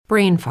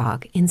Brain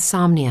fog,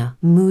 insomnia,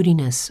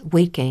 moodiness,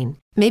 weight gain.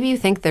 Maybe you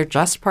think they're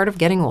just part of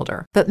getting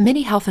older, but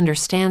MIDI Health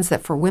understands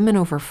that for women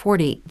over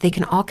 40, they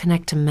can all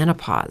connect to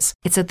menopause.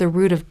 It's at the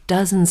root of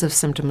dozens of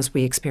symptoms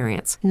we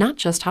experience, not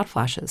just hot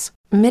flashes.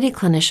 MIDI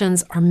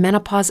clinicians are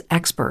menopause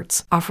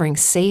experts, offering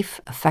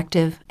safe,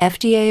 effective,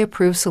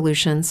 FDA-approved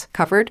solutions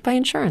covered by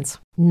insurance.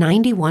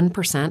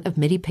 91% of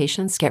MIDI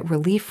patients get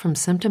relief from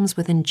symptoms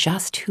within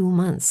just 2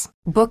 months.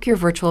 Book your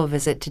virtual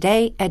visit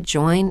today at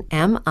joinmidi.com.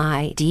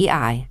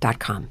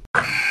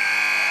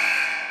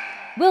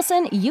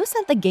 Wilson, you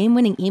sent the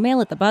game-winning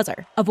email at the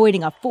buzzer,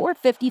 avoiding a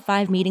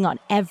 4:55 meeting on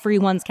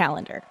everyone's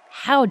calendar.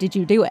 How did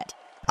you do it?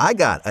 I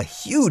got a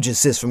huge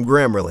assist from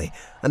Grammarly,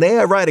 an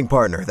AI writing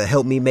partner that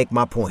helped me make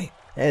my point.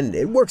 And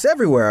it works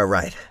everywhere I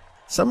write.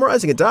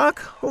 Summarizing a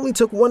doc only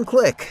took 1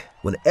 click.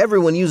 When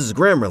everyone uses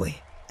Grammarly,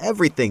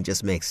 everything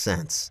just makes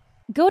sense.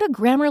 Go to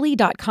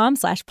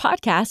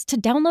Grammarly.com/podcast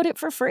to download it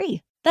for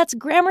free. That's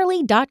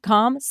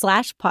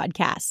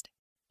Grammarly.com/podcast.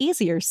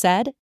 Easier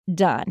said,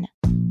 done.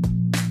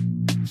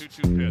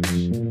 2-2 pitch.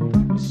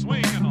 A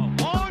swing and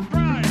a long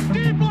drive.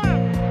 Deep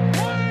left.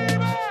 Way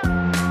back.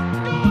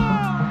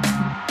 Gone.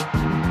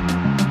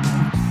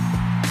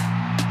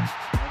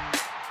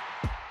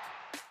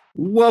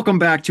 Welcome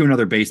back to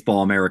another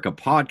Baseball America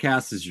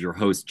podcast. This is your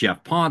host,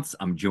 Jeff Ponce.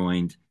 I'm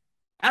joined,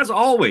 as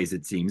always,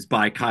 it seems,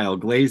 by Kyle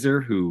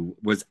Glaser, who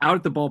was out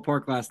at the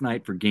ballpark last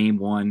night for game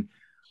 1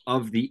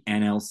 of the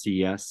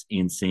NLCS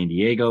in San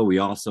Diego. We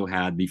also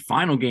had the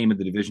final game of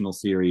the divisional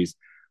series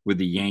with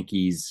the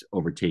Yankees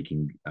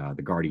overtaking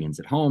the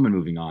Guardians at home and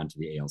moving on to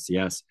the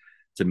ALCS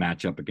to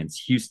match up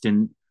against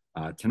Houston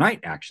tonight,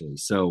 actually.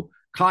 So,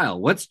 Kyle,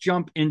 let's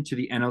jump into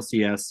the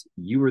NLCS.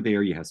 You were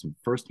there. You have some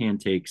firsthand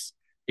takes.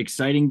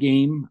 Exciting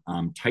game,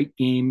 tight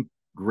game,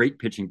 great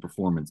pitching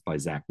performance by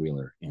Zach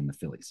Wheeler and the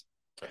Phillies.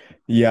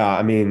 Yeah,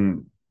 I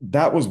mean,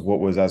 that was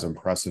what was as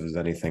impressive as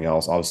anything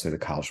else. Obviously, the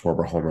Kyle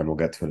Schwarber home run we'll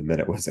get to in a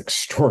minute was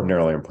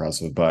extraordinarily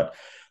impressive, but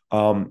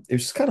it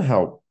was just kind of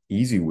how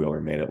easy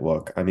Wheeler made it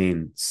look. I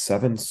mean,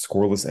 7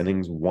 scoreless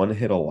innings, 1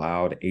 hit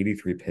allowed,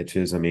 83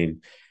 pitches. I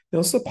mean,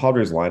 it's the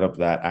Padres lineup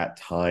that at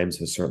times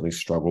has certainly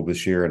struggled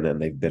this year, and then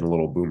they've been a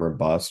little boomer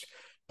bust,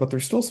 but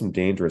there's still some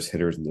dangerous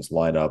hitters in this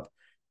lineup,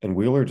 and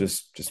Wheeler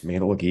just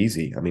made it look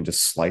easy. I mean,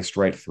 just sliced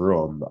right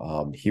through him.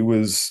 He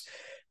was,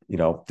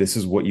 this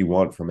is what you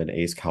want from an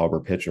ace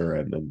caliber pitcher,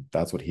 and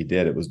that's what he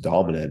did. It was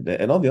dominant.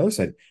 And on the other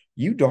side,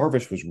 Yu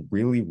Darvish was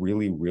really,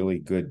 really, really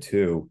good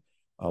too.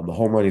 The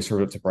home run he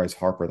served up to Bryce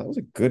Harper, that was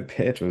a good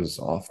pitch. It was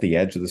off the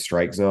edge of the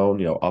strike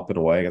zone, up and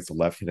away against a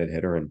left-handed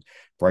hitter. And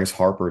Bryce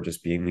Harper,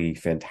 just being the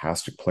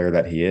fantastic player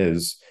that he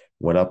is,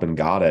 went up and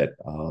got it.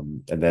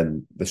 And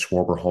then the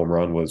Schwarber home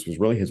run was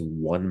really his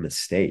one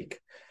mistake.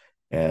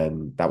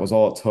 And that was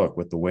all it took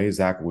with the way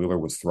Zach Wheeler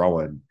was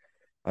throwing.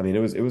 I mean, it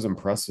was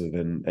impressive.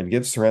 And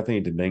give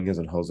Seranthony Dominguez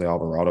and Jose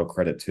Alvarado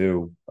credit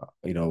too.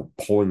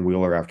 Pulling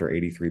Wheeler after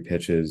 83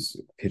 pitches,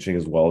 pitching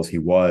as well as he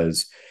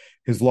was.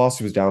 His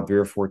velocity was down 3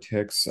 or 4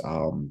 ticks.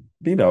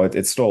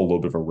 It's still a little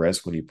bit of a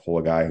risk when you pull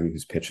a guy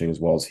who's pitching as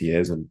well as he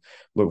is. And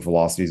look,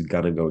 velocity is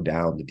going to go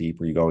down the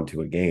deeper you go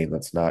into a game.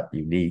 That's not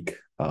unique.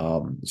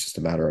 It's just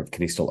a matter of,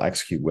 can he still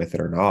execute with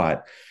it or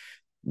not?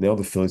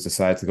 The Phillies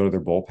decided to go to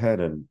their bullpen,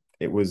 and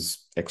it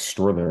was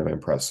extraordinarily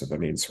impressive. I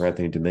mean,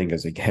 Seranthony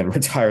Dominguez, again,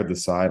 retired the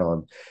side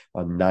on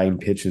 9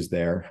 pitches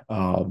there.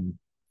 And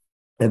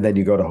then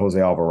you go to Jose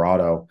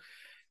Alvarado.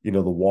 The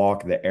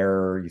walk, the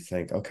error, you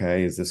think,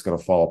 okay, is this going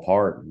to fall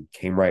apart? And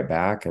came right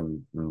back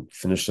and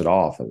finished it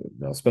off.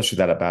 Especially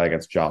that at bat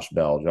against Josh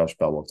Bell. Josh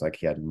Bell looked like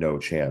he had no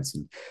chance.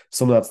 And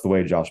some of that's the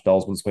way Josh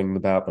Bell's been swinging the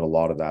bat, but a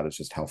lot of that is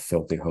just how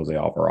filthy Jose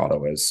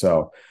Alvarado is.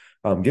 So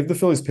give the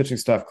Phillies pitching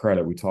staff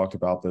credit. We talked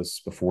about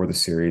this before the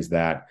series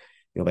that,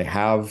 they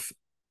have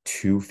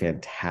 2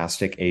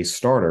 fantastic ace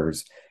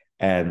starters,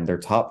 and their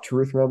top 2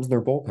 or 3 runs in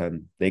their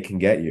bullpen, they can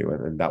get you.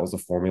 And that was the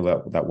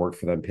formula that worked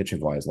for them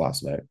pitching-wise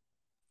last night.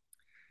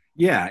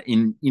 Yeah,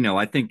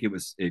 I think it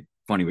was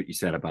funny what you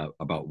said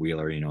about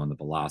Wheeler, and the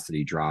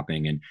velocity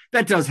dropping, and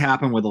that does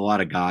happen with a lot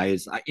of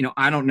guys. I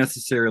don't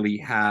necessarily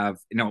have,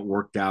 it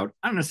worked out.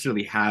 I don't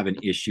necessarily have an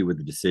issue with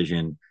the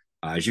decision.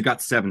 As you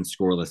got 7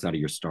 scoreless out of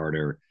your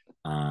starter,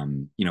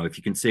 if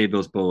you can save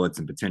those bullets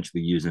and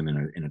potentially use them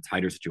in a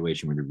tighter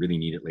situation where you really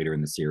need it later in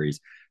the series,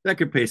 that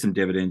could pay some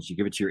dividends. You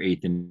give it to your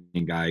 8th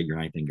inning guy, your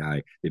 9th inning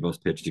guy. They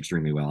both pitched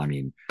extremely well. I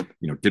mean,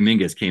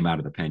 Dominguez came out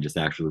of the pen just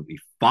absolutely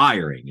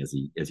firing as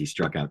he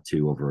struck out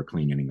 2 over a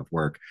clean inning of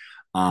work.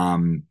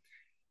 The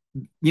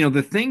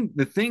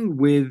thing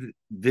with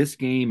this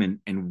game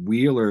and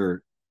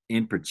Wheeler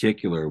in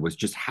particular was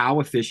just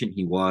how efficient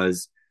he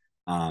was.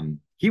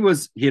 He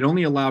had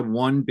only allowed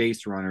 1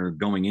 base runner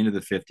going into the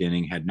 5th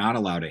inning, had not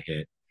allowed a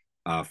hit,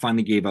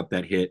 finally gave up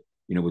that hit,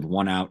 with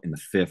 1 out in the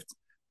 5th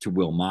to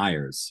Will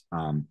Myers.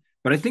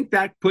 But I think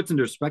that puts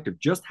into perspective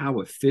just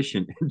how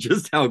efficient and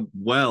just how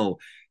well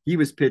he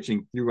was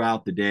pitching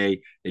throughout the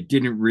day. It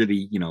didn't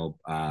really,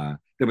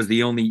 That was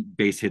the only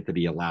base hit that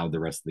he allowed the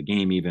rest of the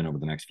game, even over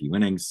the next few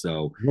innings.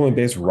 So The only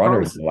base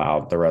runners regardless,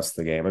 allowed the rest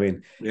of the game. I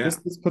mean, yeah,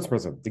 this puts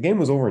perspective. The game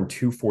was over in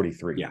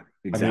 2:43. yeah, I mean,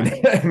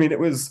 exactly. I mean, it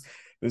was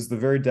the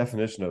very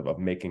definition of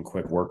making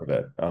quick work of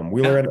it.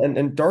 Wheeler Yeah.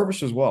 and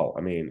Darvish as well.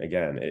 I mean,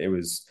 again, it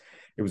was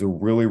a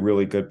really,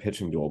 really good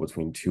pitching duel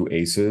between two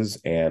aces,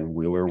 and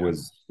Wheeler Yeah.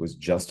 was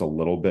just a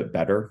little bit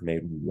better,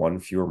 made one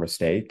fewer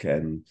mistake,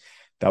 and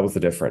that was the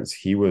difference.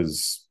 He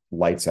was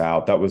lights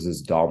out. That was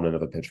as dominant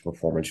of a pitch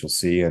performance you'll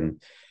see.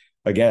 And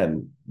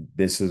again,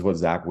 this is what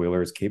Zach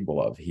Wheeler is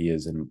capable of. He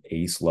is an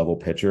ace level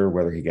pitcher.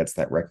 Whether he gets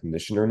that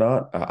recognition or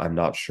not, I'm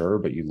not sure.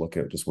 But you look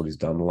at just what he's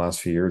done the last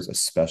few years,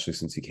 especially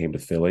since he came to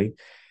Philly.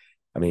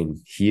 I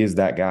mean, he is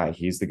that guy.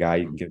 He's the guy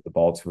you can give the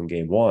ball to in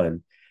game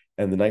one.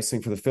 And the nice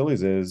thing for the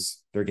Phillies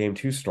is their game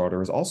two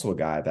starter is also a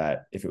guy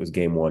that if it was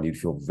game one, you'd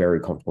feel very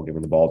comfortable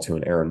giving the ball to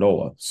an Aaron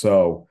Nola.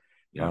 So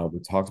Yeah. we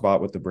talked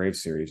about with the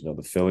Braves series,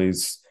 the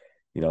Phillies,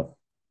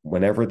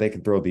 whenever they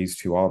can throw these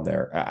two on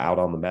there out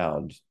on the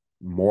mound,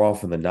 more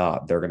often than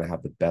not, they're going to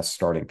have the best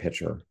starting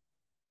pitcher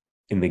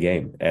in the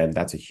game. And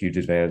that's a huge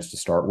advantage to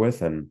start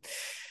with. And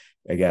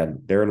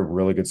again, they're in a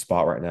really good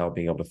spot right now,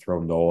 being able to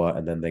throw Nola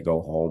and then they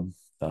go home.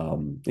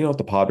 If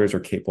the Padres are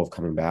capable of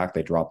coming back,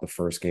 they dropped the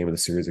first game of the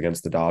series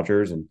against the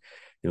Dodgers. And,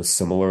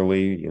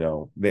 similarly,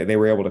 they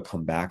were able to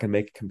come back and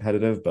make it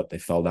competitive, but they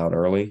fell down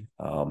early.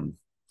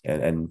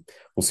 And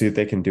we'll see if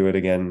they can do it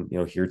again,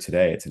 here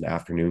today. It's an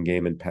afternoon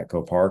game in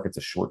Petco Park. It's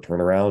a short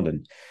turnaround.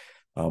 And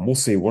we'll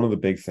see. One of the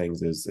big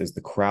things is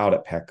the crowd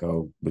at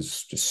Petco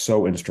was just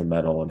so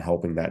instrumental in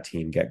helping that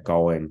team get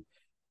going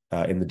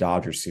in the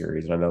Dodgers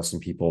series. And I know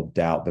some people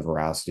doubt the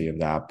veracity of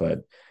that, but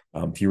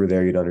if you were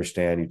there, you'd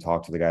understand. You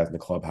talk to the guys in the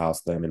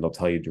clubhouse, and they'll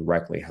tell you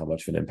directly how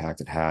much of an impact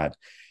it had.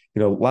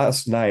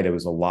 Last night it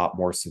was a lot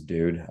more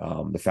subdued.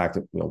 The fact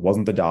that it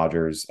wasn't the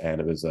Dodgers and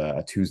it was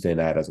a Tuesday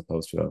night as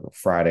opposed to a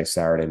Friday,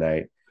 Saturday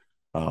night.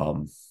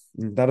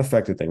 That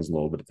affected things a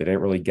little bit. They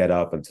didn't really get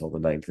up until the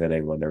ninth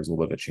inning when there was a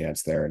little bit of a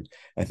chance there. And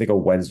I think a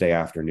Wednesday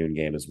afternoon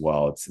game as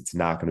well, it's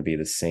not going to be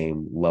the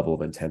same level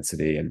of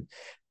intensity. And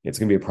it's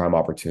going to be a prime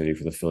opportunity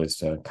for the Phillies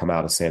to come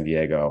out of San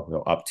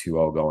Diego, up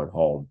 2-0 going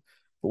home.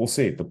 But we'll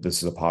see.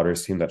 This is a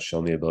Padres team that's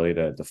shown the ability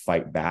to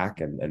fight back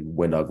and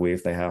win ugly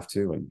if they have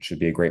to, and should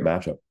be a great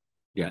matchup.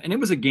 Yeah, and it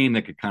was a game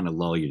that could kind of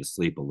lull you to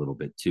sleep a little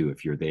bit too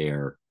if you're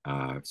there,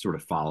 sort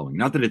of following.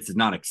 Not that it's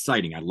not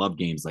exciting. I love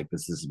games like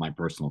this. This is my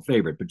personal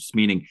favorite, but just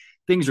meaning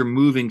things are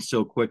moving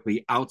so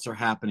quickly. Outs are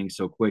happening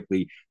so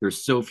quickly.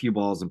 There's so few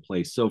balls in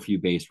play, so few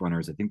base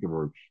runners. I think there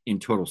were in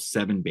total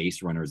 7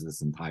 base runners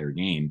this entire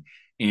game.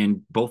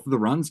 And both of the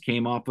runs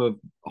came off of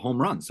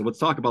home runs. So let's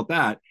talk about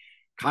that.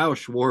 Kyle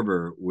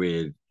Schwarber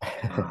with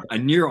a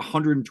near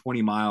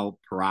 120 mile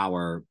per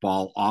hour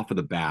ball off of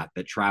the bat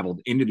that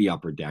traveled into the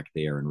upper deck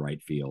there in right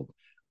field.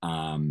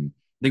 I think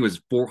it was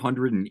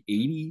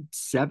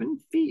 487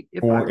 feet.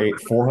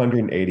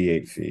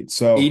 488 feet.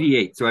 So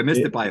 88. So I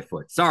missed it by a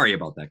foot. Sorry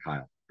about that,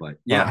 Kyle. But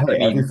yeah,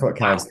 every foot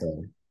counts.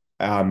 Wow.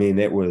 I mean,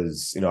 it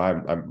was,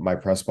 my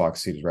press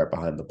box seat is right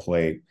behind the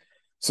plate.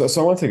 So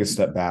I want to take a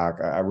step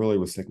back. I really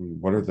was thinking,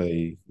 what are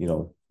the,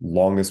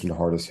 longest and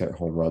hardest hit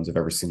home runs I've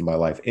ever seen in my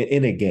life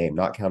in a game,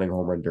 not counting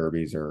home run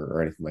derbies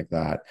or anything like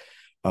that.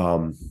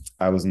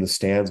 I was in the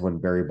stands when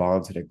Barry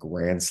Bonds hit a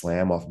grand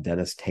slam off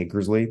Dennis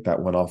Tankersley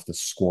that went off the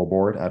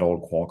scoreboard at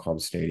Old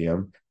Qualcomm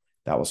Stadium.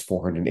 That was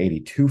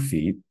 482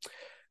 feet.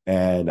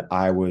 And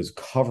I was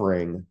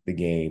covering the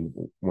game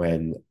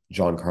when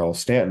Giancarlo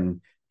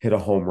Stanton hit a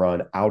home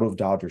run out of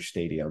Dodger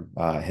Stadium,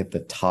 hit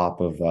the top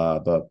of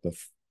the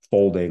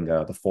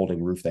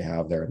folding roof they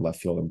have there in left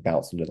field and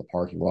bounced into the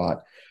parking lot.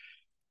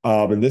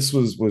 And this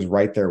was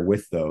right there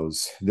with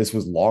those. This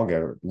was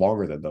longer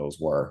than those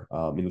were.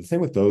 The thing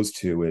with those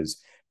two is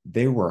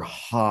they were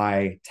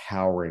high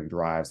towering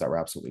drives that were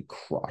absolutely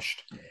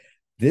crushed.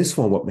 This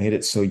one, what made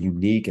it so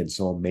unique and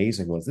so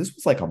amazing was this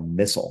was like a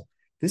missile.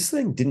 This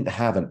thing didn't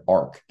have an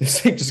arc.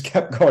 This thing just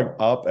kept going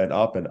up and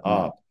up and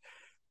up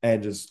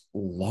and just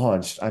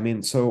launched.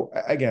 So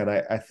again,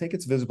 I think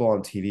it's visible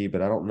on TV,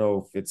 but I don't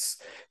know if it's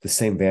the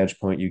same vantage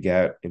point you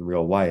get in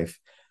real life.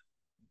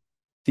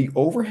 The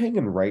overhang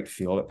in right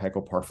field at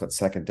Petco Park for that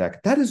second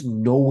deck, that is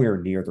nowhere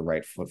near the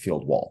right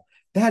field wall.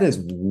 That is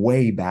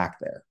way back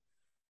there.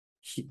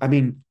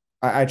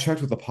 I checked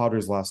with the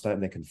Padres last night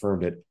and they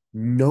confirmed it.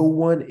 No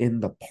one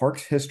in the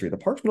park's history, the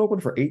park's been open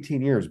for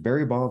 18 years.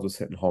 Barry Bonds was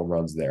hitting home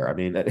runs there.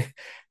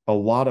 A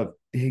lot of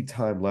big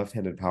time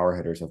left-handed power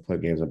hitters have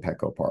played games in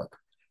Petco Park.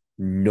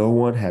 No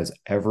one has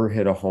ever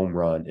hit a home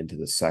run into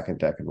the second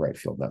deck in right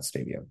field in that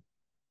stadium.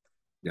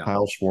 Yeah.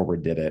 Kyle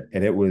Schwarber did it,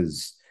 and it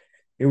was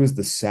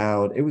the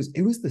sound, it was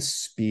the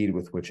speed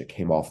with which it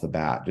came off the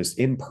bat, just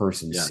in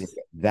person. Yes.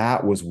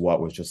 That was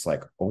what was just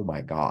like, oh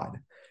my God.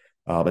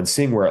 And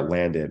seeing where it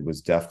landed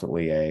was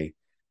definitely a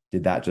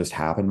did that just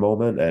happen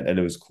moment. And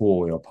it was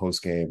cool,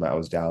 post game, I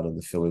was down in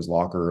the Phillies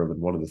locker room, and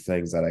one of the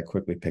things that I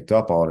quickly picked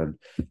up on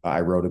and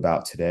I wrote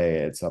about today,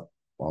 it's up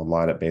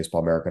online at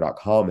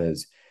baseballamerica.com,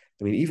 is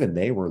I mean, even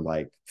they were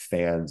like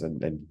fans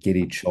and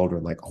giddy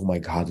children, like, oh my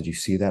God, did you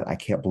see that? I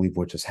can't believe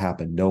what just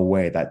happened. No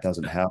way that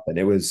doesn't happen.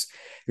 It was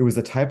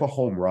the type of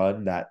home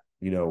run that,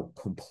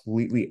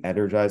 completely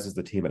energizes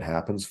the team it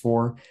happens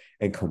for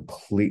and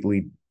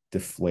completely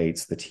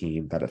deflates the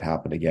team that it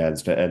happened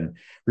against. And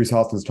Reese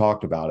Hoskins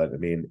talked about it. I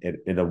mean,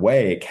 in a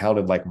way, it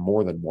counted like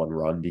more than one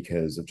run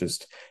because of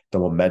just the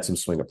momentum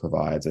swing it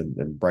provides.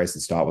 And Bryson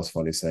Stott was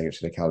funny saying it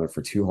should have counted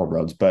for 2 home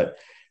runs. But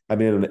I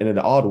mean, in an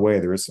odd way,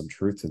 there is some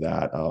truth to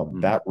that.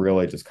 That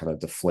really just kind of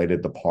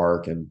deflated the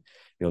park and,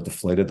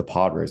 deflated the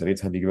Padres.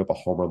 Anytime you give up a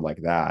home run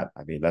like that,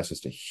 I mean, that's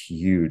just a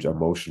huge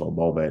emotional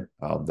moment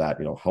that,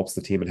 helps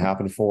the team it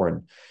happened for.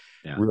 And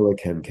really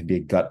can be a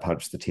gut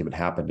punch to the team it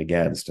happened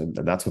against. And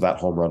that's what that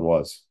home run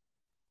was.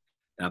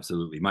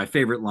 Absolutely. My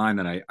favorite line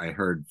that I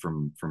heard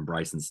from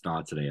Bryson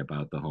Stott today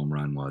about the home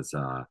run was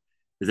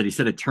is that he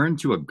said it turned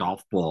to a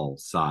golf ball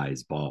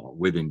size ball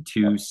within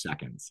 2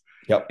 seconds.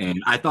 Yep.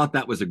 And I thought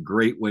that was a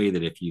great way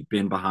that if you've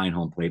been behind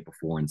home plate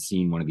before and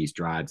seen one of these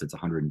drives that's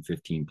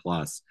 115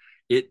 plus,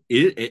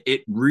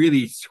 it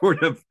really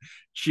sort of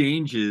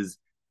changes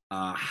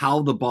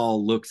how the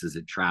ball looks as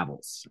it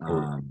travels.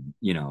 And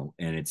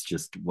it's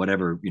just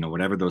whatever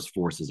those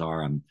forces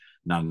are. I'm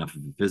not enough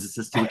of a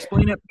physicist to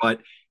explain it, but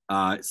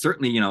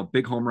certainly,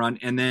 big home run.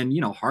 And then,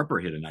 Harper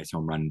hit a nice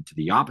home run to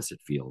the opposite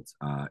field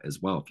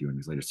as well a few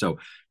innings later. So,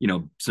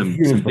 some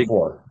big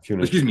before.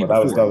 Excuse me.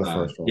 That was the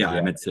first one.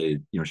 I meant to say,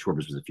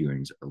 Schwarber's was a few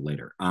innings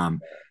later.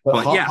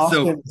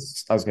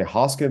 Hoskins, I was going to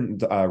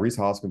Hoskins, Reese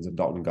Hoskins and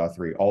Dalton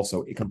Guthrie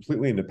also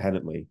completely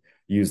independently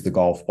used the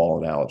golf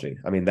ball analogy.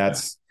 I mean,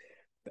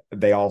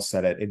 they all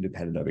said it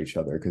independent of each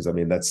other because I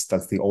mean that's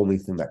the only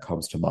thing that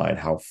comes to mind,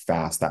 how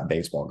fast that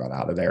baseball got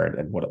out of there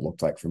and what it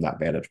looked like from that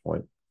vantage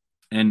point.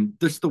 And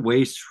just the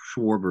way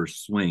Schwarber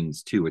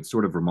swings too, it's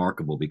sort of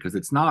remarkable because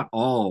it's not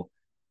all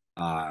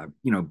arms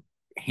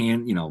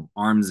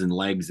and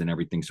legs and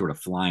everything sort of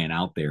flying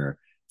out there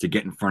to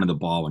get in front of the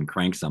ball and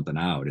crank something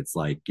out. It's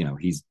like,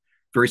 he's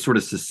very sort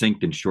of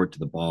succinct and short to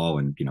the ball,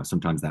 and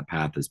sometimes that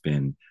path has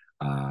been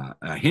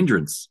a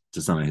hindrance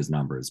to some of his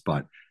numbers,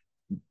 but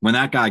when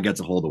that guy gets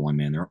a hold of one,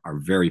 man, there are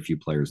very few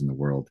players in the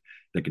world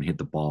that can hit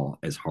the ball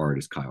as hard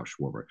as Kyle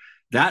Schwarber.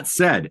 That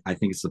said, I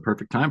think it's the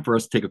perfect time for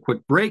us to take a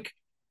quick break.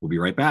 We'll be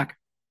right back.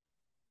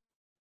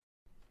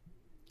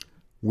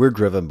 We're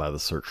driven by the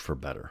search for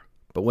better.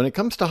 But when it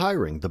comes to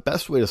hiring, the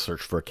best way to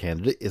search for a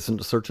candidate isn't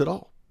to search at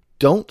all.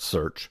 Don't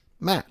search,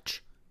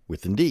 match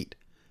with Indeed.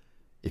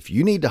 If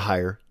you need to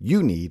hire,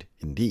 you need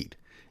Indeed.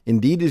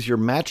 Indeed is your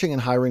matching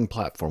and hiring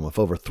platform with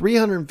over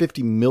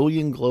 350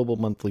 million global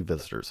monthly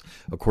visitors,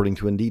 according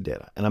to Indeed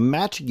data, and a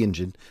matching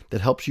engine that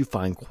helps you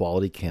find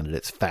quality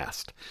candidates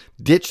fast.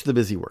 Ditch the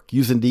busy work.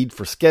 Use Indeed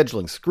for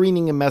scheduling,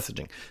 screening, and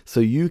messaging so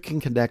you can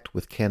connect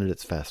with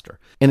candidates faster.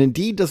 And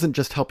Indeed doesn't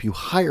just help you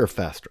hire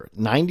faster.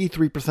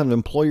 93% of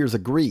employers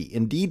agree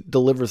Indeed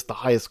delivers the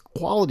highest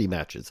quality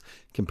matches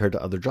compared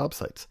to other job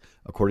sites,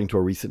 according to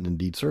a recent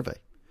Indeed survey.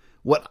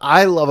 What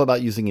I love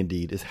about using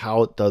Indeed is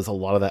how it does a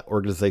lot of that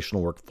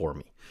organizational work for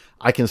me.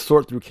 I can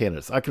sort through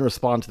candidates. I can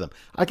respond to them.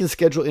 I can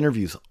schedule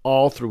interviews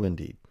all through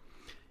Indeed.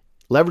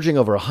 Leveraging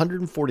over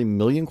 140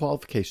 million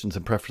qualifications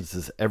and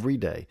preferences every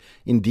day,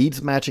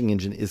 Indeed's matching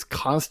engine is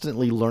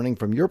constantly learning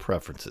from your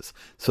preferences.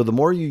 So the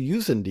more you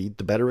use Indeed,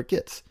 the better it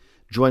gets.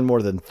 Join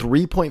more than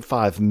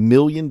 3.5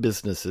 million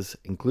businesses,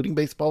 including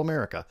Baseball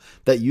America,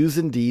 that use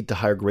Indeed to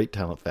hire great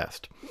talent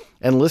fast.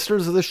 And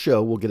listeners of the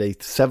show will get a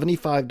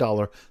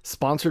 $75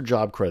 sponsored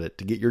job credit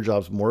to get your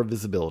jobs more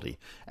visibility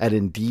at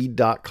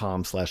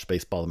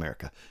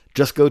Indeed.com/BaseballAmerica.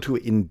 Just go to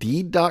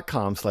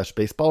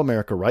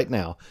Indeed.com/BaseballAmerica right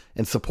now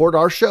and support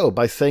our show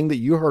by saying that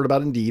you heard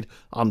about Indeed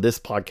on this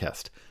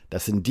podcast.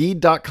 That's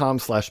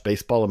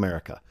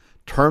Indeed.com/BaseballAmerica.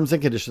 Terms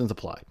and conditions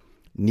apply.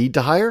 Need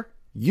to hire?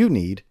 You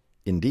need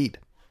Indeed.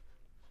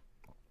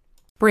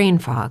 Brain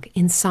fog,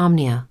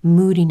 insomnia,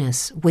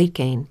 moodiness, weight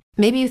gain.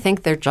 Maybe you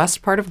think they're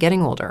just part of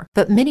getting older,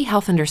 but MIDI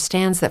Health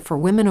understands that for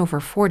women over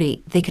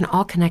 40, they can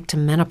all connect to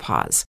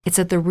menopause. It's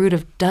at the root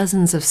of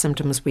dozens of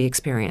symptoms we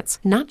experience,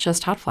 not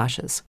just hot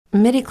flashes.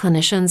 MIDI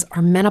clinicians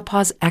are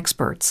menopause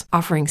experts,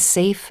 offering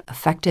safe,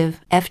 effective,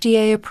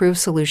 FDA-approved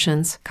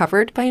solutions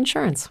covered by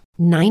insurance.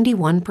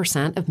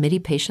 91% of MIDI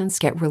patients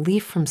get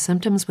relief from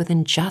symptoms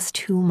within just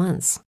 2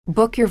 months.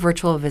 Book your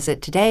virtual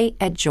visit today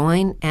at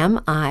joinmidi.com.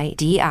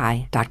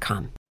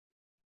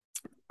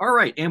 All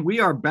right, and we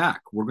are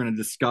back. We're going to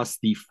discuss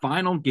the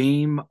final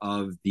game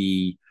of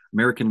the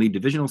American League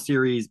Divisional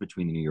Series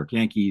between the New York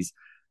Yankees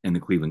and the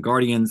Cleveland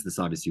Guardians. This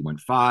obviously went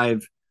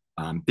 5.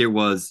 There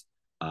was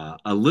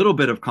a little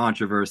bit of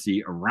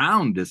controversy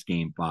around this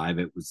game 5.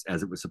 It was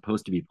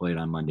supposed to be played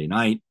on Monday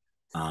night.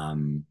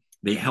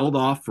 They held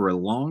off for a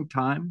long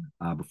time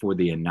before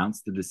they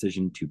announced the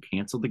decision to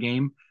cancel the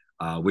game,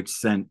 which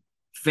sent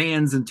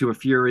fans into a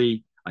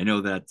fury. I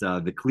know that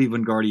the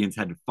Cleveland Guardians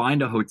had to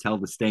find a hotel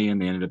to stay in.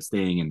 They ended up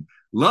staying in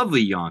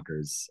lovely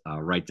Yonkers,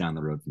 right down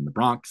the road from the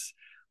Bronx.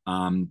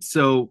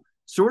 So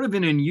sort of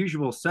an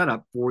unusual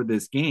setup for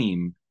this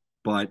game,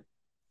 but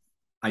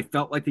I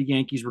felt like the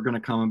Yankees were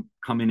going to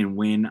come in and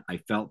win. I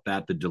felt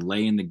that the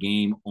delay in the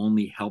game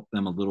only helped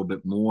them a little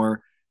bit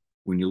more.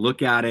 When you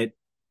look at it,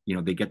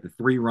 they get the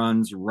 3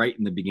 runs right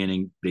in the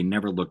beginning. They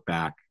never look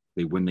back.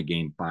 They win the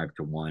game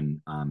 5-1.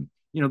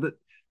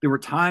 There were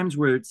times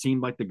where it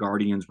seemed like the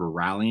Guardians were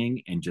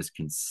rallying and just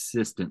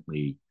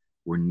consistently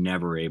were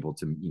never able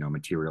to,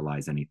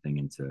 materialize anything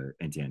into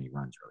any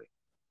runs, really.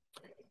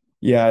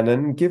 Yeah, and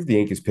then give the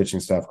Yankees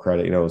pitching staff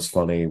credit. It was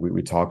funny.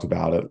 We talked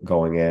about it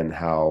going in,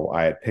 how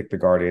I had picked the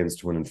Guardians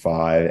to win in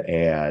 5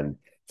 and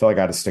felt like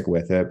I had to stick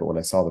with it. But when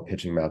I saw the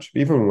pitching matchup,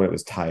 even when it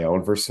was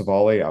Tyone versus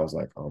Savali, I was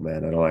like, oh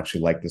man, I don't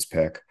actually like this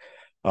pick.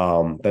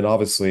 Then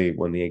obviously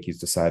when the Yankees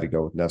decided to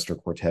go with Nestor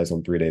Cortes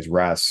on 3 days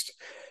rest,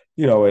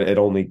 it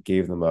only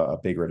gave them a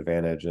bigger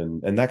advantage.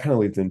 And that kind of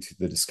leads into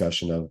the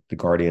discussion of the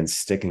Guardians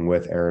sticking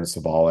with Aaron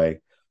Savali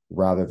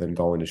rather than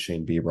going to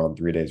Shane Bieber on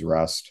 3 days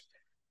rest.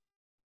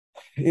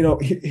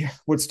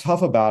 What's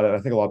tough about it, I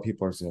think a lot of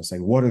people are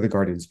saying, what are the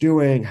Guardians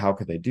doing? How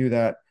could they do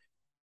that?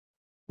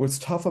 What's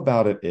tough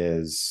about it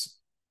is,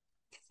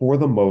 for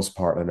the most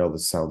part, I know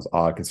this sounds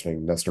odd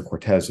considering Nestor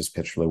Cortes just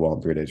pitched really well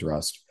on 3 days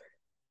rest.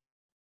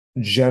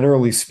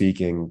 Generally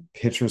speaking,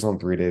 pitchers on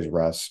 3 days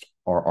rest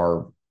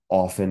are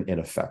often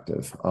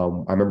ineffective. I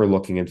remember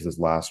looking into this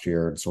last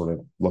year and sort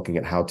of looking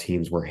at how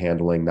teams were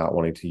handling not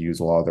wanting to use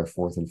a lot of their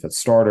 4th and 5th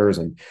starters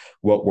and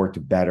what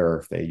worked better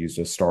if they used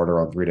a starter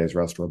on 3 days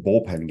rest or a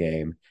bullpen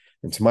game.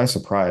 And to my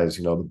surprise,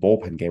 the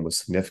bullpen game was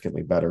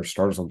significantly better.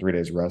 Starters on 3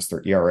 days rest,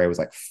 their ERA was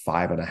like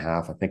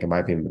 5.5. I think it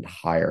might be even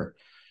higher.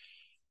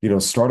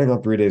 Starting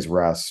on 3 days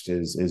rest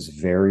is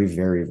very,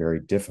 very, very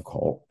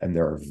difficult. And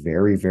there are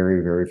very,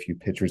 very, very few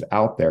pitchers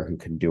out there who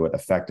can do it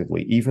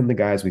effectively. Even the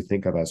guys we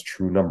think of as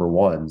true number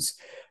ones.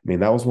 I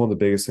mean, that was one of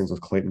the biggest things with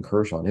Clayton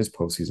Kershaw and his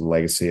postseason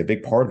legacy. A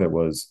big part of it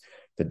was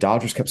the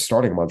Dodgers kept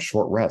starting him on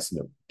short rest,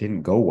 and it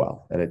didn't go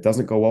well. And it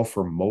doesn't go well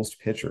for most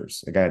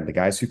pitchers. Again, the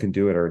guys who can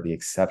do it are the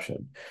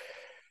exception.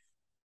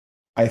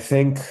 I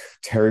think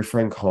Terry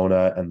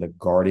Francona and the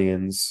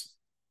Guardians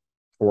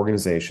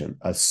organization,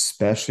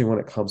 especially when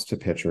it comes to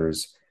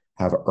pitchers,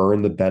 have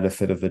earned the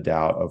benefit of the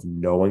doubt of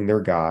knowing their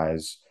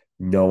guys,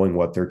 knowing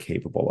what they're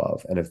capable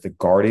of. And if the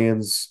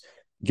Guardians,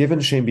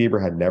 given Shane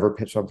Bieber had never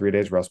pitched on 3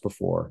 days rest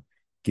before,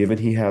 given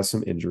he has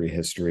some injury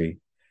history,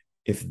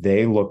 if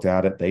they looked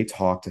at it, they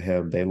talked to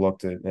him, they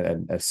looked at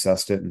and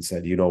assessed it and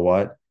said, you know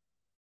what,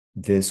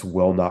 this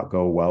will not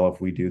go well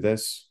if we do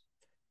this,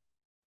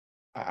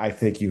 I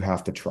think you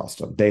have to trust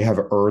them. They have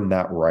earned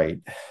that right.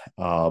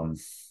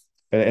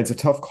 And it's a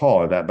tough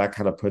call, and that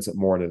kind of puts it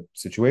more in a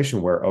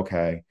situation where,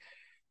 okay,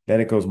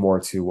 then it goes more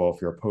to, well, if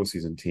you're a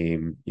postseason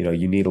team,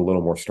 you need a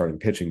little more starting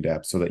pitching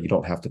depth so that you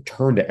don't have to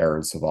turn to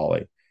Aaron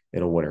Savali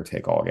in a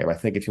winner-take-all game. I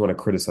think if you want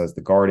to criticize the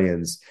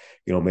Guardians,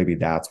 maybe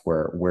that's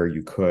where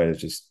you could.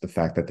 It's just the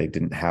fact that they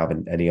didn't have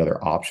any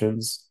other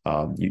options.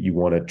 You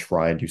want to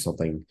try and do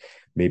something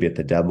maybe at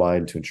the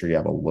deadline to ensure you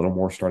have a little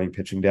more starting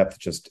pitching depth,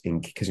 just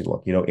because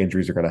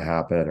injuries are going to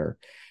happen or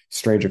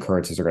strange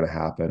occurrences are going to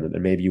happen,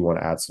 and maybe you want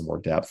to add some more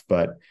depth.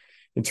 But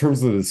in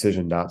terms of the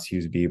decision not to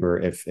use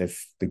Bieber,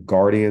 if the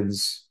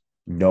Guardians,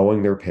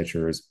 knowing their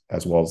pitchers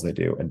as well as they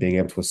do and being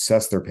able to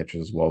assess their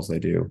pitchers as well as they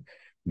do,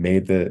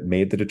 made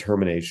the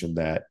determination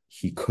that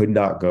he could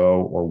not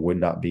go or would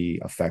not be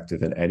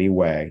effective in any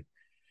way,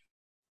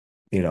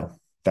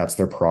 that's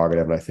their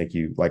prerogative. And I think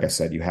like I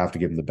said, you have to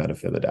give them the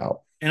benefit of the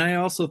doubt. And I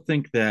also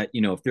think that,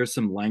 if there's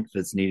some length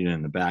that's needed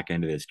in the back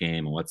end of this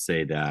game, and let's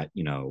say that,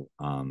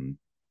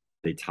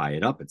 they tie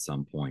it up at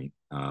some point,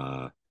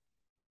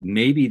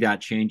 maybe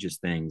that changes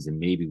things and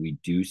maybe we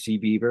do see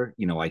Bieber.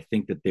 I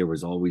think that there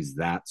was always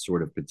that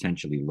sort of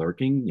potentially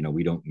lurking.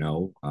 We don't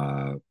know.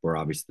 We're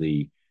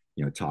obviously,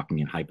 talking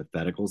in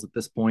hypotheticals at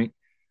this point.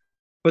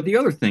 But the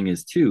other thing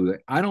is, too,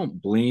 I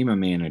don't blame a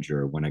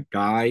manager when a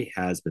guy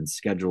has been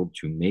scheduled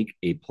to make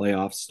a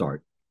playoff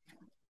start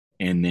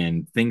and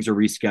then things are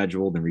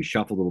rescheduled and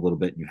reshuffled a little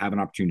bit and you have an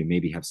opportunity to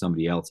maybe have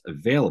somebody else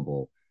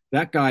available.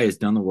 That guy has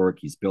done the work.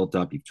 He's built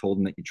up. You've told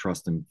him that you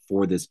trust him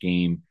for this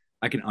game.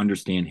 I can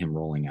understand him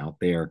rolling out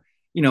there.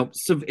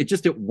 So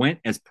it went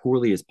as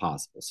poorly as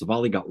possible.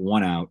 Savali got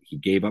 1 out. He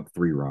gave up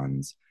 3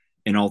 runs.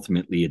 And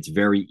ultimately, it's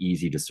very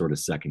easy to sort of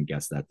second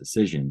guess that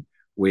decision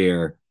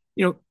where,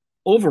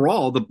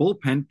 overall, the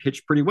bullpen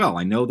pitched pretty well.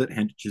 I know that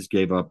Hentges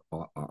gave up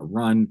a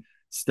run.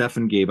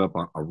 Stephan gave up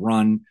a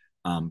run.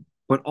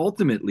 But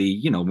ultimately,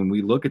 when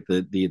we look at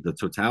the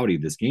totality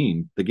of this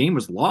game, the game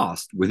was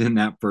lost within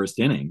that first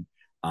inning.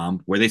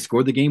 Where they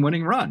scored the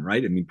game-winning run,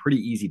 right? I mean, pretty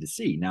easy to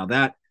see. Now,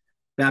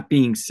 that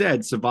being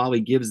said,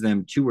 Savali gives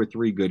them 2 or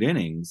 3 good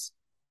innings,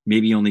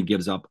 maybe only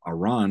gives up a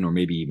run or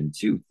maybe even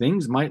 2.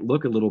 Things might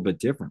look a little bit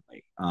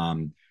differently.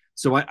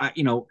 So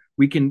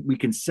we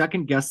can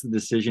second guess the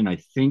decision. I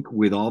think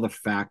with all the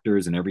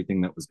factors and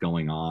everything that was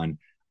going on,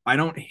 I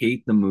don't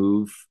hate the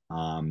move.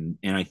 And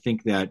I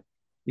think that,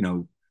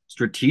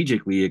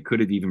 strategically, it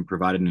could have even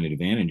provided an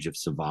advantage if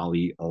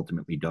Savali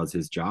ultimately does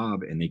his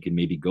job and they can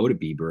maybe go to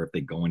Bieber if they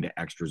go into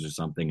extras or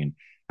something, and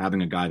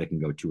having a guy that can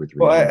go 2 or 3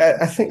 Well,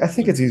 innings. I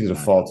think it's easy to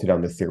fall too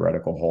down the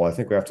theoretical hole. I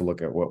think we have to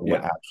look at what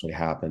Yeah. actually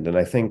happened, and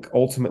I think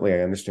ultimately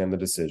I understand the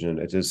decision.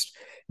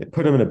 It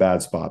put him in a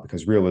bad spot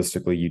because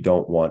realistically, you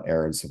don't want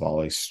Aaron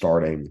Savali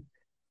starting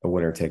a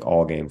winner take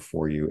all game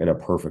for you in a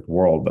perfect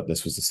world, but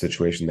this was the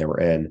situation they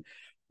were in.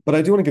 But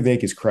I do want to give the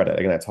Yankees credit.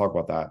 Again, I talk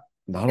about that.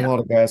 Not a lot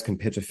of guys can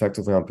pitch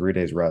effectively on 3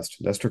 days rest.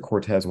 Nestor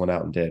Cortez went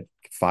out and did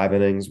 5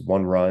 innings,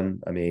 1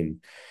 run. I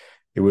mean,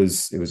 it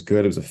was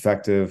good. It was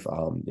effective.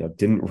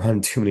 Didn't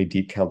run too many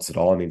deep counts at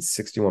all. I mean,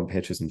 61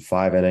 pitches in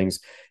 5 innings.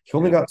 He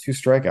only got 2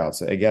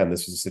 strikeouts. Again,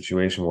 this was a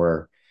situation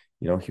where,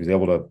 he was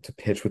able to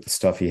pitch with the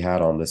stuff he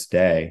had on this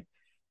day.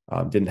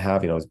 Didn't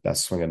have, his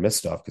best swing and miss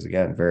stuff because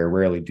again, very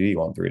rarely do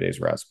you on 3 days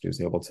rest. But he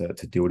was able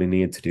to do what he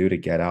needed to do to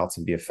get outs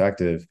and be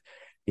effective.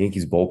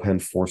 Yankees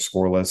bullpen 4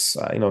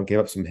 scoreless, gave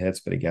up some hits,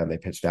 but again, they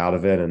pitched out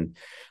of it. And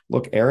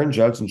look, Aaron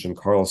Judge and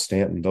Giancarlo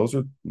Stanton, those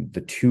are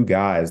the 2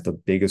 guys. The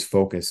biggest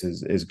focus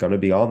is going to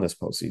be on this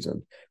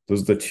postseason.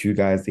 Those are the 2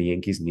 guys the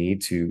Yankees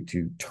need to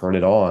turn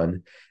it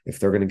on if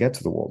they're going to get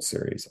to the World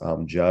Series.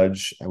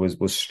 Judge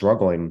was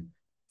struggling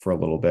for a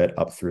little bit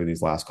up through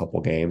these last couple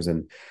of games,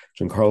 and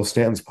Giancarlo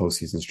Stanton's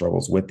postseason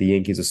struggles with the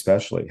Yankees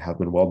especially have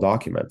been well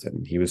documented,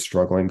 and he was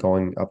struggling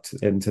going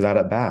into that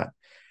at bat.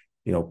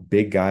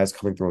 Big guys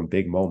coming through in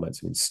big moments.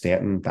 I mean,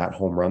 Stanton, that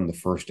home run in the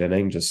first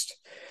inning just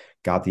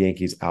got the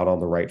Yankees out on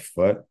the right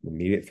foot.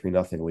 Immediate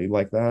 3-0 lead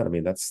like that. I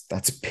mean, that's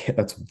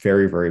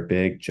very, very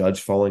big.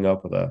 Judge following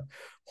up with a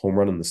home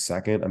run in the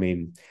second. I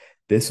mean,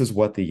 this is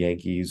what the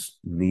Yankees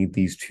need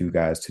these 2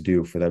 guys to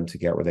do for them to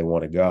get where they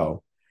want to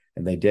go.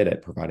 And they did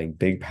it, providing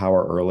big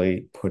power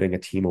early, putting a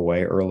team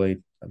away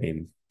early. I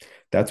mean,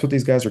 that's what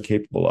these guys are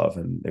capable of.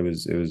 And it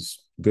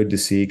was good to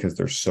see because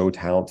they're so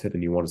talented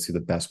and you want to see the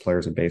best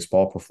players in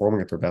baseball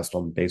performing at their best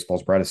on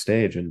baseball's brightest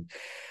stage. And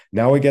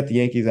now we get the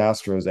Yankees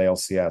Astros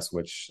ALCS,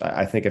 which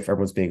I think, if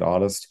everyone's being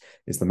honest,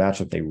 is the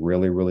matchup they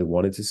really, really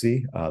wanted to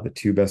see. The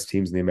 2 best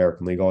teams in the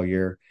American League all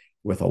year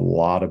with a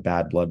lot of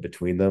bad blood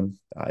between them.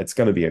 It's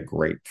going to be a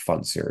great,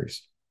 fun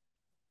series.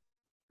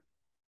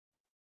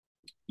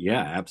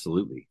 Yeah,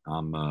 absolutely.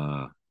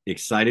 I'm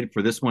excited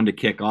for this one to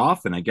kick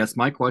off. And I guess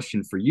my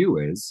question for you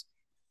is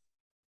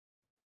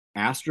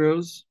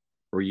Astros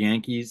or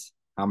Yankees,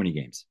 how many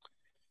games?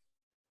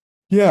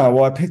 Yeah,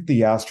 well, I picked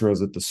the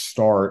Astros at the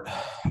start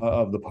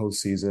of the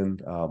postseason.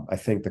 I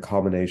think the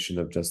combination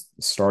of just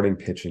starting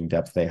pitching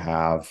depth they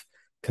have,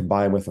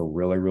 combined with a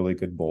really, really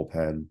good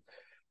bullpen.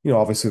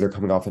 Obviously they're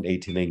coming off an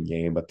 18-inning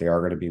game, but they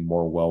are going to be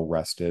more well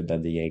rested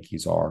than the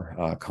Yankees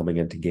are coming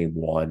into game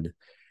 1.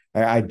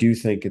 I do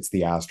think it's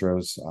the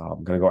Astros.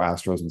 I'm going to go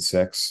Astros in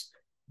 6,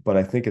 but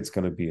I think it's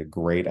going to be a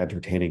great,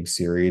 entertaining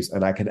series.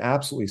 And I can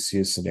absolutely see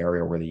a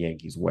scenario where the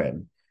Yankees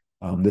win.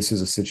 This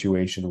is a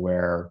situation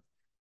where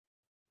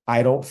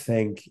I don't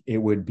think it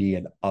would be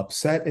an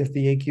upset if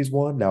the Yankees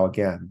won. Now,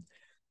 again,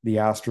 the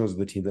Astros are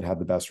the team that had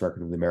the best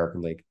record in the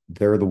American League.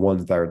 They're the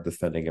ones that are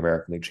defending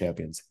American League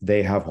champions.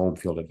 They have home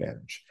field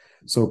advantage.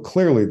 So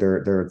clearly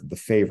they're the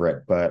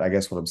favorite, but I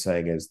guess what I'm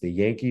saying is the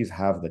Yankees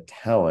have the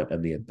talent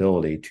and the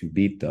ability to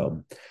beat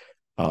them.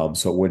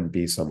 So it wouldn't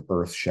be some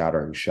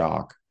earth-shattering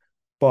shock.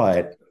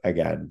 But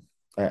again,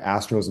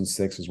 Astros in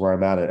 6 is where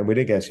I'm at. And we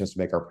did get a chance to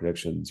make our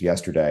predictions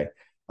yesterday.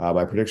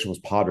 My prediction was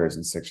Padres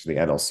in 6 for the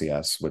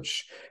NLCS,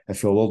 which I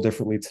feel a little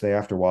differently today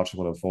after watching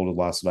what unfolded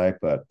last night.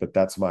 But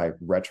that's my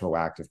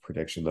retroactive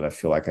prediction that I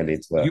feel like I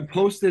need to. You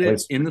posted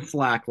it in the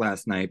Slack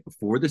last night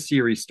before the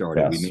series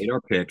started. Yes. We made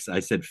our picks. I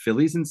said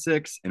Phillies in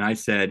 6, and I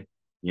said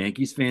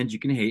Yankees fans, you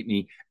can hate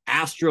me.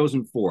 Astros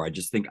in 4.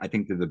 I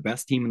think they're the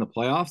best team in the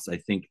playoffs. I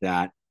think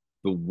that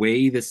the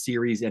way the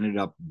series ended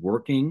up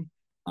working,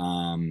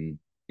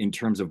 in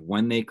terms of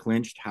when they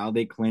clinched, how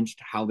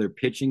their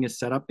pitching is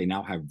set up. They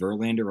now have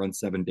Verlander on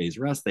 7 days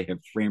rest. They have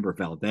Framber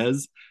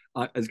Valdez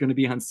is going to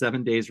be on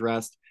 7 days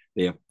rest.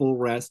 They have full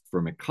rest for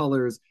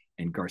McCullers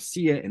and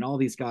Garcia and all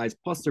these guys,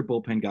 plus their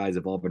bullpen guys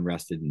have all been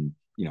rested. And,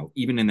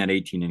 even in that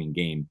 18-inning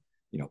game,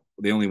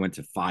 they only went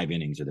to 5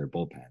 innings of their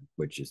bullpen,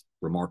 which is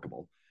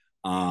remarkable.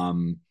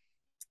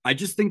 I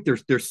just think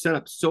they're set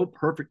up so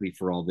perfectly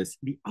for all this.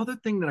 The other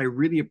thing that I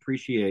really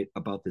appreciate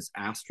about this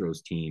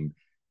Astros team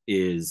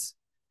is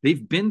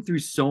they've been through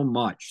so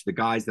much, the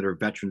guys that are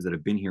veterans that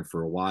have been here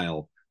for a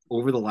while,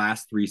 over the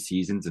last 3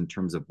 seasons in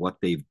terms of what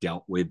they've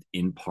dealt with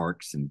in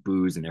parks and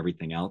booze and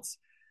everything else.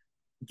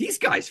 These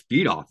guys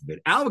feed off of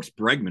it. Alex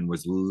Bregman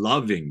was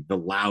loving the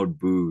loud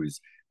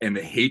booze and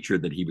the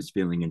hatred that he was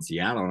feeling in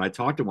Seattle. And I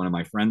talked to one of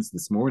my friends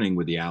this morning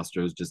with the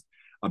Astros just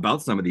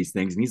about some of these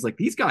things. And he's like,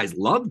 these guys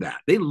love that.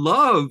 They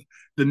love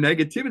the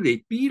negativity.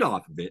 They feed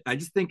off of it. I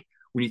just think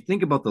when you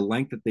think about the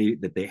length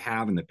that they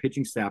have and the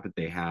pitching staff that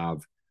they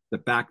have, the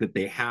fact that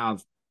they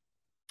have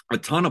a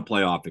ton of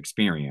playoff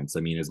experience. I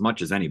mean, as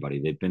much as anybody,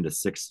 they've been to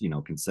 6,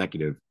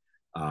 consecutive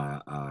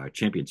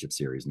championship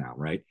series now,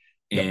 right?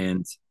 Yep.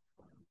 And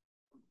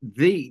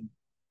they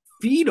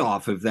feed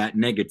off of that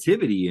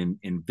negativity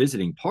in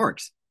visiting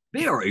parks.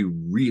 they are a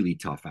really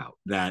tough out.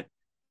 That,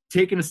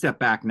 taking a step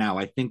back now,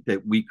 I think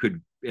that we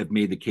could have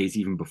made the case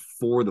even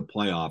before the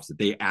playoffs that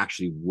they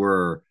actually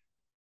were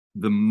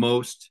the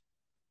most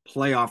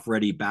playoff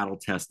ready, battle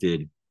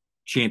tested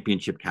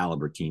championship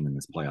caliber team in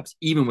this playoffs,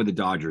 even with the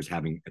Dodgers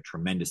having a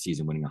tremendous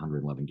season, winning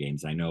 111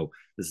 games. I know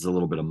this is a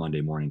little bit of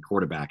Monday morning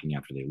quarterbacking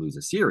after they lose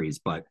a series,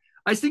 but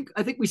I think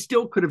we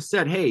still could have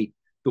said, hey,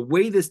 the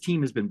way this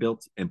team has been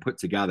built and put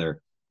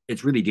together,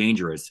 it's really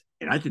dangerous.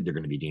 And I think they're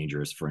going to be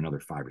dangerous for another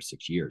 5 or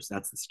 6 years.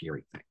 That's the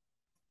scary thing.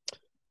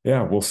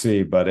 Yeah, we'll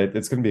see, but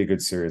it's going to be a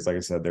good series. Like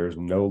I said, there's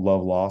no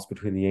love lost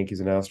between the Yankees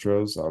and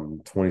Astros.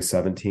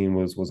 2017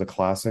 was a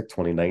classic.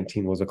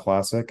 2019 was a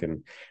classic,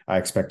 and I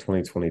expect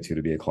 2022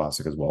 to be a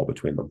classic as well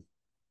between them.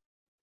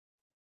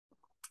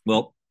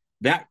 Well,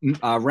 that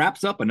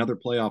wraps up another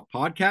playoff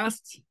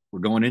podcast. We're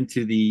going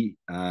into the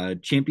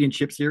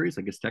championship series.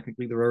 I guess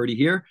technically they're already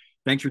here.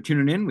 Thanks for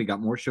tuning in. We got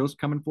more shows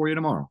coming for you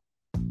tomorrow.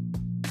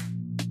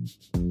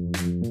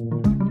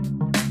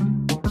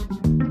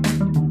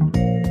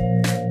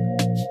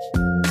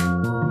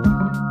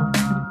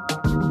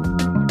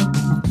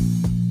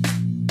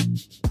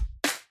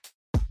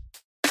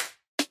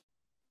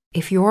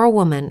 If you're a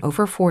woman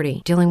over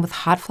 40 dealing with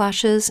hot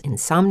flashes,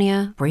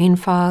 insomnia, brain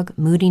fog,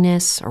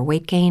 moodiness, or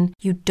weight gain,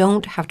 you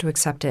don't have to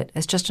accept it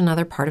as just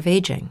another part of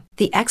aging.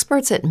 The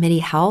experts at MIDI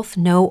Health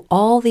know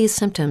all these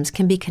symptoms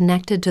can be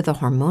connected to the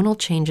hormonal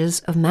changes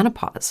of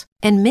menopause.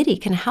 And MIDI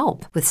can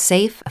help with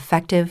safe,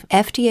 effective,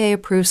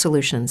 FDA-approved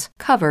solutions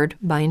covered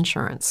by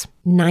insurance.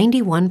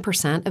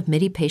 91% of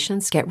MIDI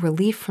patients get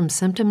relief from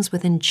symptoms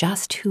within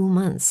just 2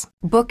 months.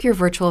 Book your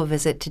virtual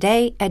visit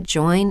today at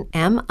joinmidi.com.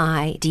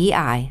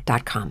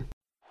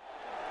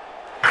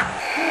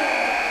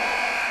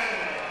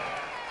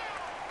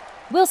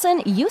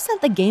 Wilson, you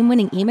sent the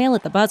game-winning email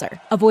at the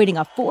buzzer, avoiding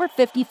a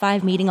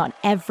 4:55 meeting on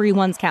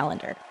everyone's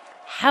calendar.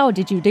 How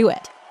did you do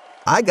it?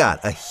 I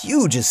got a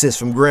huge assist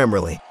from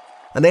Grammarly,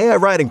 an AI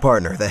writing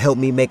partner that helped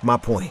me make my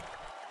point.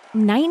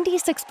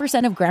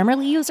 96% of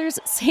Grammarly users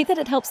say that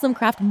it helps them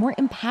craft more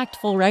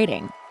impactful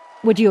writing.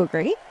 Would you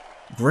agree?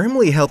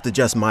 Grammarly helped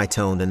adjust my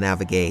tone to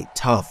navigate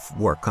tough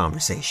work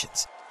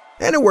conversations.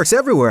 And it works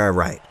everywhere I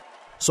write,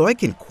 so I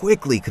can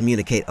quickly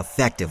communicate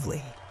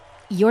effectively.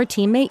 Your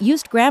teammate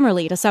used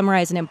Grammarly to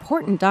summarize an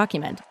important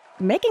document,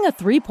 making a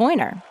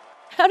 3-pointer.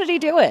 How did he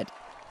do it?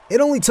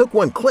 It only took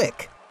one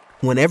click.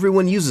 When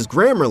everyone uses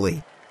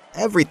Grammarly,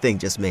 everything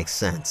just makes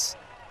sense.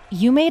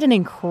 You made an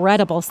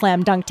incredible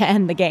slam dunk to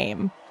end the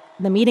game.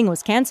 The meeting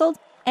was canceled,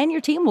 and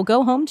your team will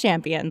go home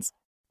champions.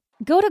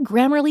 Go to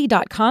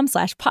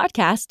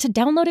Grammarly.com/podcast to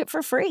download it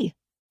for free.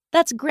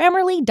 That's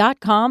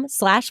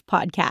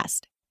Grammarly.com/podcast.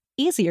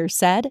 Easier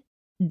said,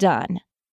 done.